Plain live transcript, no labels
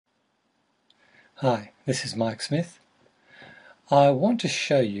Hi, this is Mike Smith. I want to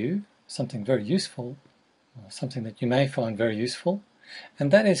show you something very useful, or something that you may find very useful,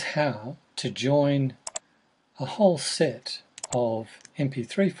 and that is how to join a whole set of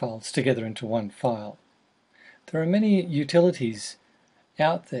MP3 files together into one file. There are many utilities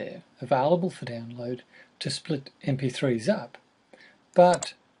out there available for download to split MP3s up,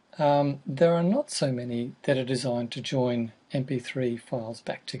 but there are not so many that are designed to join MP3 files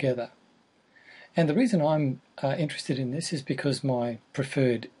back together. And the reason I'm interested in this is because my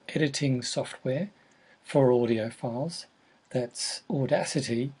preferred editing software for audio files, that's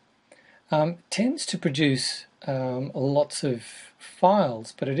Audacity, tends to produce lots of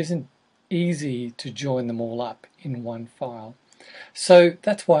files, but it isn't easy to join them all up in one file. So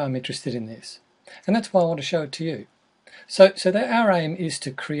that's why I'm interested in this, and that's why I want to show it to you. So our aim is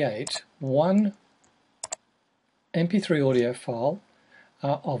to create one MP3 audio file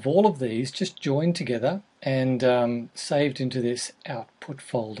of all of these just joined together and saved into this output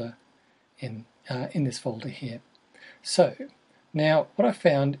folder in this folder here. So now what I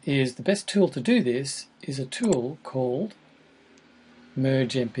found is the best tool to do this is a tool called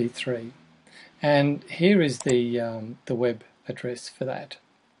Merge-Mp3, and here is the web address for that,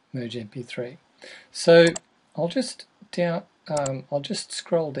 Merge-Mp3. So I'll just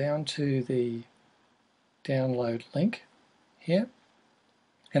scroll down to the download link here,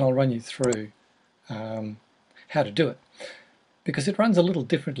 and I'll run you through how to do it, because it runs a little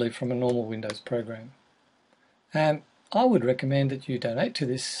differently from a normal Windows program. And I would recommend that you donate to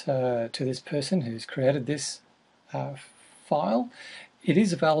this person who's created this file. It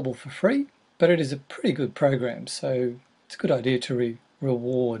is available for free, but it is a pretty good program, so it's a good idea to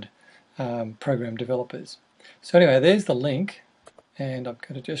reward program developers. So anyway, there's the link, and I'm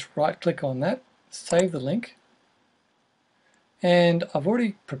going to just right-click on that, save the link. And I've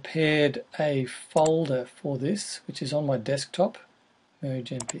already prepared a folder for this, which is on my desktop,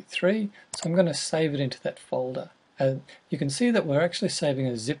 Merge-Mp3, so I'm going to save it into that folder. You can see that we're actually saving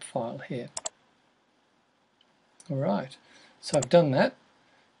a zip file here. Alright, so I've done that,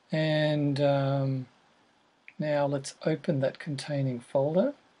 and now let's open that containing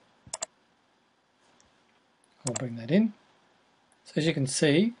folder. I'll bring that in. So as you can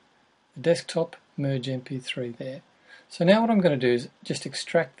see, the desktop Merge-Mp3 there. So now what I'm going to do is just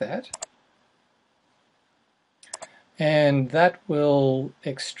extract that, and that will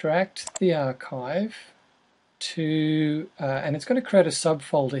extract the archive to, and it's going to create a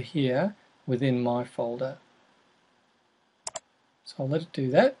subfolder here within my folder. So I'll let it do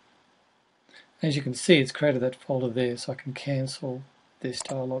that. As you can see, it's created that folder there, so I can cancel this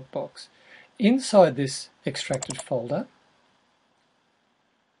dialog box. Inside this extracted folder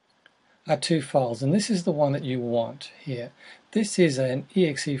are two files, and this is the one that you want here. This is an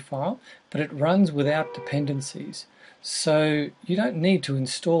exe file, but it runs without dependencies, so you don't need to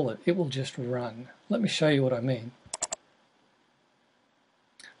install it, it will just run. Let me show you what I mean.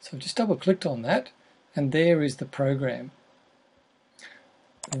 So I've just double clicked on that, and there is the program.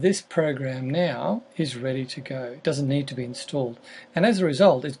 This program now is ready to go. It doesn't need to be installed, and as a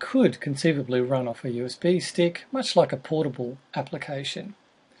result it could conceivably run off a USB stick, much like a portable application.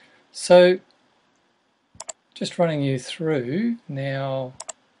 So just running you through now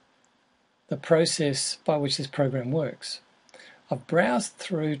the process by which this program works. I've browsed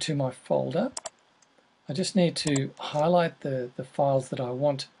through to my folder. I just need to highlight the files that I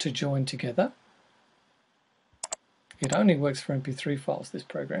want to join together. It only works for MP3 files, this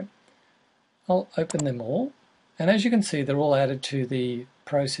program. I'll open them all, and as you can see they're all added to the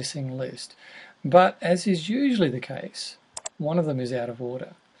processing list. But as is usually the case, one of them is out of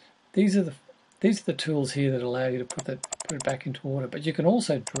order. These are the tools here that allow you to put it back into order, but you can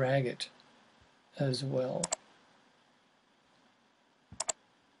also drag it as well.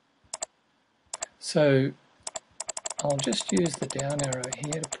 So I'll just use the down arrow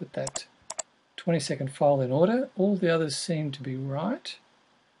here to put that 20-second file in order. All the others seem to be right.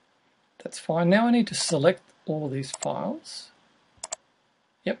 That's fine. Now I need to select all of these files.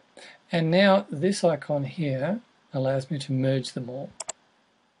 Yep. And now this icon here allows me to merge them all.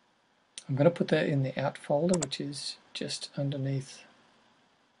 I'm going to put that in the out folder, which is just underneath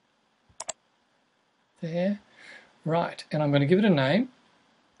there. Right, and I'm going to give it a name.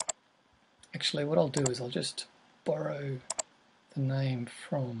 Actually, what I'll do is I'll just borrow the name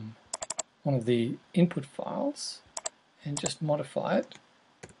from one of the input files and just modify it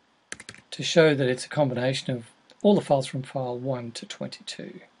to show that it's a combination of all the files from file 1 to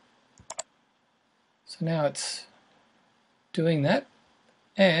 22. So now it's doing that.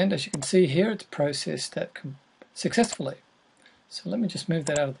 And as you can see here, it's processed that successfully. So let me just move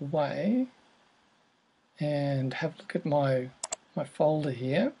that out of the way. and have a look at my folder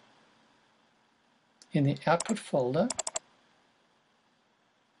here. In the output folder,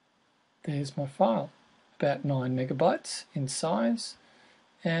 there's my file, about 9 megabytes in size,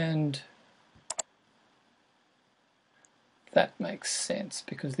 and that makes sense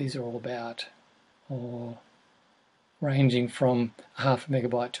because these are all about, or ranging from half a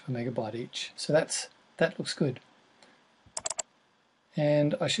megabyte to a megabyte each. So that looks good.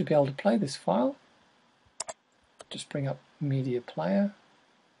 And I should be able to play this file. Just bring up Media Player.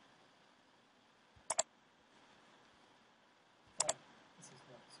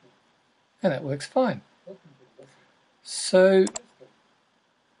 And that works fine. So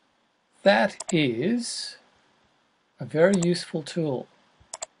that is a very useful tool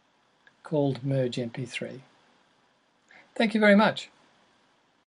called Merge-Mp3. Thank you very much.